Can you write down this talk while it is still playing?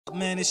up,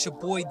 man? It's your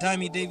boy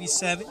Diamond Davy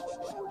Savage.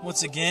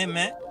 Once again,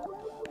 man,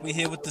 we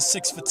here with the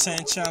 6 for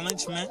 10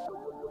 challenge, man.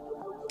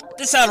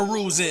 This how the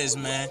rules is,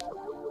 man.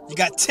 You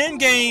got 10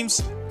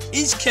 games,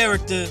 each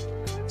character,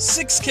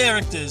 6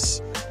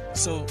 characters.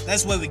 So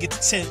that's why we get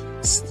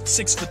to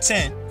 6 for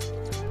 10.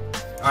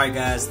 Alright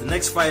guys, the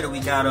next fighter we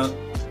got up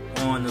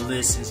on the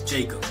list is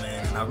Jacob,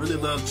 man. And I really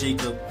love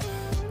Jacob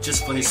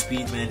just for his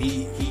speed, man.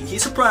 He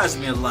surprised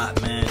me a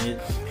lot, man.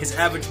 His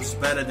average was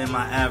better than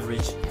my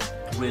average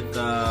with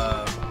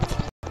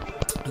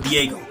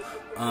Diego.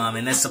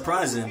 And that's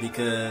surprising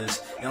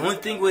because the only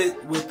thing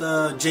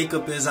with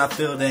Jacob is I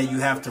feel that you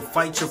have to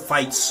fight your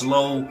fight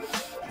slow.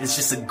 It's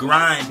just a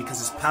grind because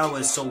his power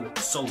is so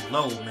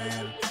low,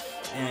 man.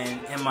 And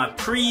in my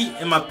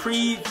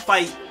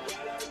pre-fight,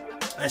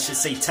 I should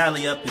say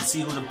tally up and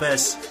see who the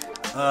best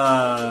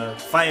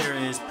fighter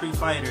is,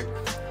 pre-fighter.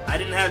 I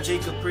didn't have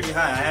Jacob pretty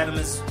high. I had him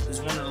as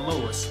one of the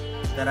lowest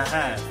that I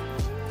have.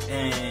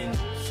 And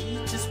he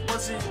just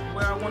wasn't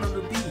where I wanted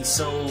him to be.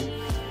 So,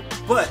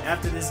 but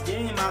after this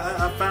game,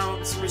 I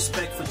found some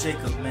respect for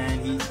Jacob, man.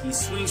 He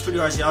swings pretty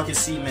hard. As y'all can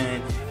see,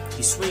 man,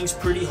 he swings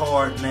pretty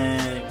hard,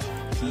 man.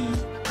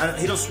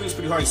 He don't swing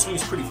pretty hard. He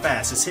swings pretty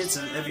fast. His hits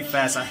are every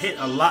fast. I hit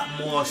a lot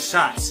more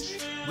shots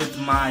with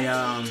my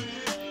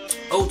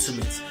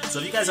ultimates. So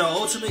if you guys are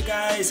ultimate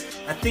guys,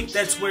 I think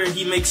that's where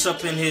he makes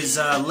up in his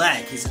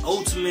lag. His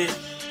ultimate,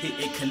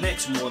 it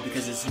connects more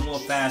because it's more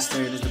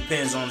faster, and it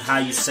depends on how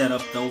you set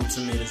up the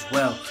ultimate as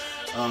well.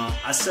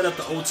 I set up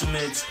the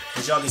ultimates,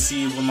 as y'all can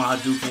see with my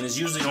Hadouken. It's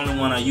usually the only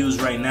one I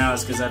use right now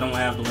is because I don't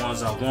have the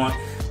ones I want.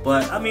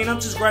 But I mean, I'm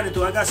just grinding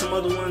through. I got some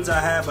other ones I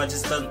have. I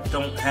just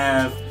don't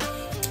have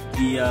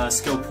the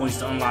skill points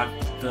to unlock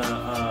the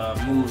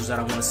moves that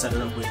I want to set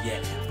it up with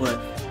yet. But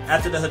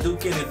after the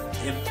Hadouken,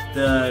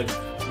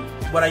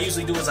 what I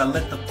usually do is I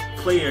let the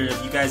player,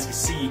 if you guys can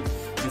see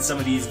in some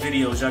of these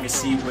videos, y'all can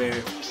see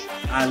where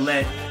I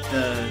let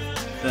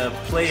the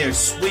player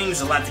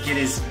swings a lot to get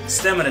his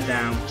stamina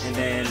down, and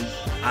then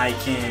I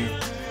can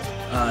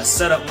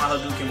set up my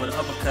Hadouken with an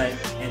uppercut,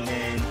 and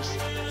then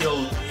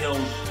he'll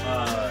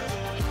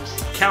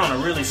counter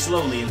really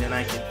slowly, and then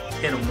I can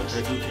hit him with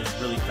the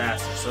Hadouken really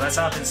fast. So that's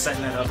how I've been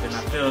setting that up, and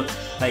I feel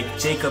like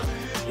Jacob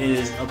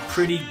is a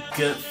pretty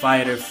good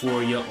fighter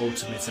for your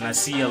ultimates. And I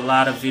see a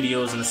lot of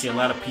videos and I see a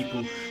lot of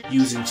people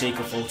using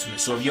Jacob ultimate.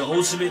 So if you're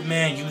ultimate,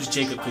 man, use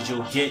Jacob because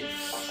you'll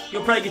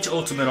probably get your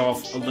ultimate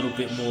off a little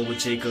bit more with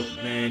Jacob,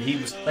 man. He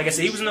was, like I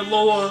said, he was in the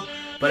lower,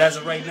 but as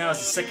of right now, it's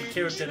the second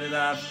character that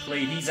I've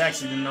played. He's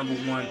actually the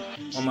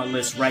 #1 on my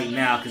list right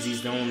now because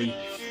he's the only,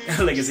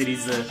 like I said,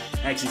 he's the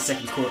actually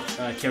second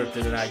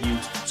character that I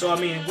use. So I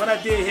mean, what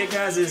I did here,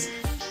 guys, is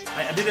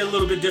I did it a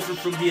little bit different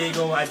from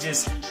Diego. I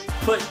just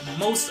put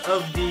most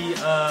of the,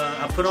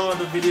 I put all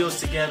the videos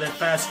together,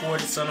 fast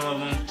forwarded some of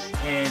them,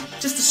 and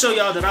just to show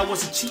y'all that I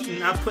wasn't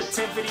cheating, I put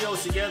 10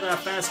 videos together, I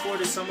fast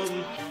forwarded some of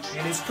them,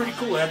 and it's pretty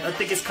cool. I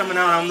think it's coming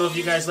out. I don't know if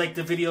you guys like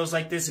the videos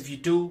like this. If you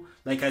do,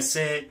 like I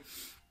said,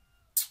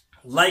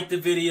 like the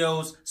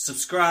videos,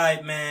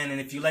 subscribe, man, and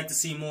if you'd like to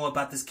see more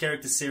about this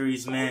character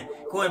series, man,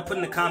 go ahead and put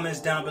in the comments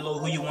down below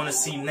who you want to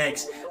see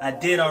next. I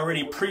did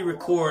already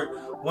pre-record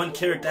one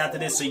character after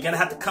this, so you're gonna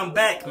have to come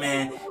back,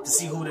 man, to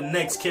see who the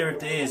next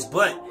character is.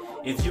 But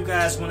if you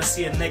guys want to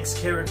see a next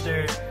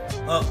character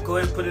up, go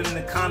ahead and put it in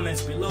the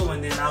comments below,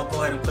 and then I'll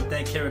go ahead and put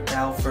that character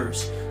out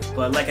first.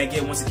 But like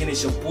once again,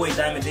 it's your boy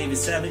Diamond Davy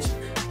Savage.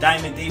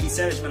 Diamond Davy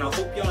Savage, man. I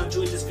hope y'all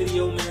enjoyed this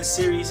video, man,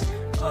 series.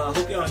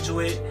 Hope y'all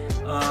enjoy it.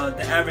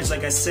 The average,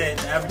 like I said,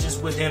 the averages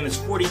with him is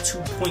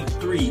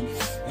 42.3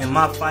 in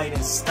my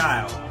fighting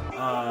style.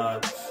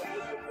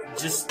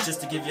 Just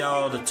to give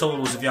y'all the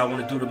totals, if y'all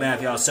want to do the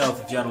math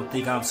yourself, if y'all don't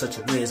think I'm such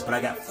a whiz, but I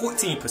got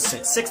 14%,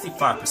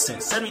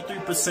 65%,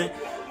 73%,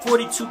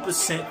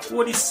 42%,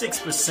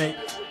 46%,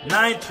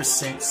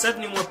 9%,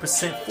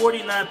 71%,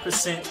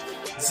 49%,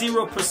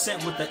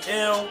 0% with the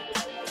L,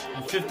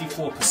 and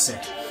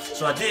 54%.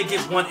 So I did get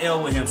 1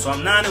 L with him, so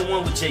I'm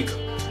 9-1 with Jacob.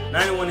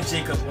 9-1 to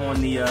Jacob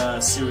on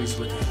the series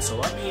with him. So,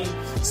 I mean,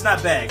 it's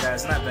not bad,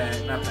 guys. Not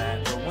bad, not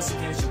bad. But once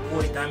again, it's your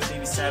boy, Diamond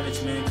Davy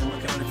Savage, man. Come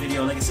look at the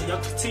video. Like I said,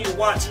 y'all continue to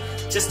watch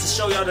just to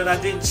show y'all that I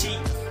didn't cheat.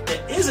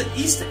 There is an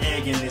Easter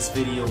egg in this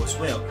video as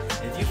well.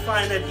 If you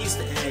find that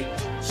Easter egg,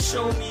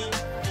 show me,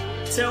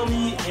 tell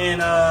me, and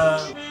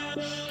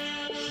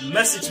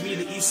message me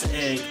the Easter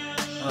egg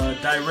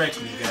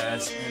directly,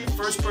 guys. And the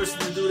first person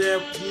to do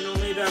that, you know,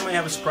 maybe I might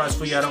have a surprise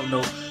for you. I don't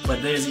know.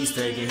 But there's an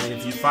Easter egg in here.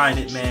 If you find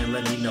it, man,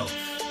 let me know.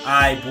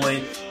 Alright,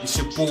 boy, it's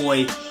your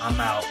boy. I'm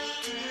out.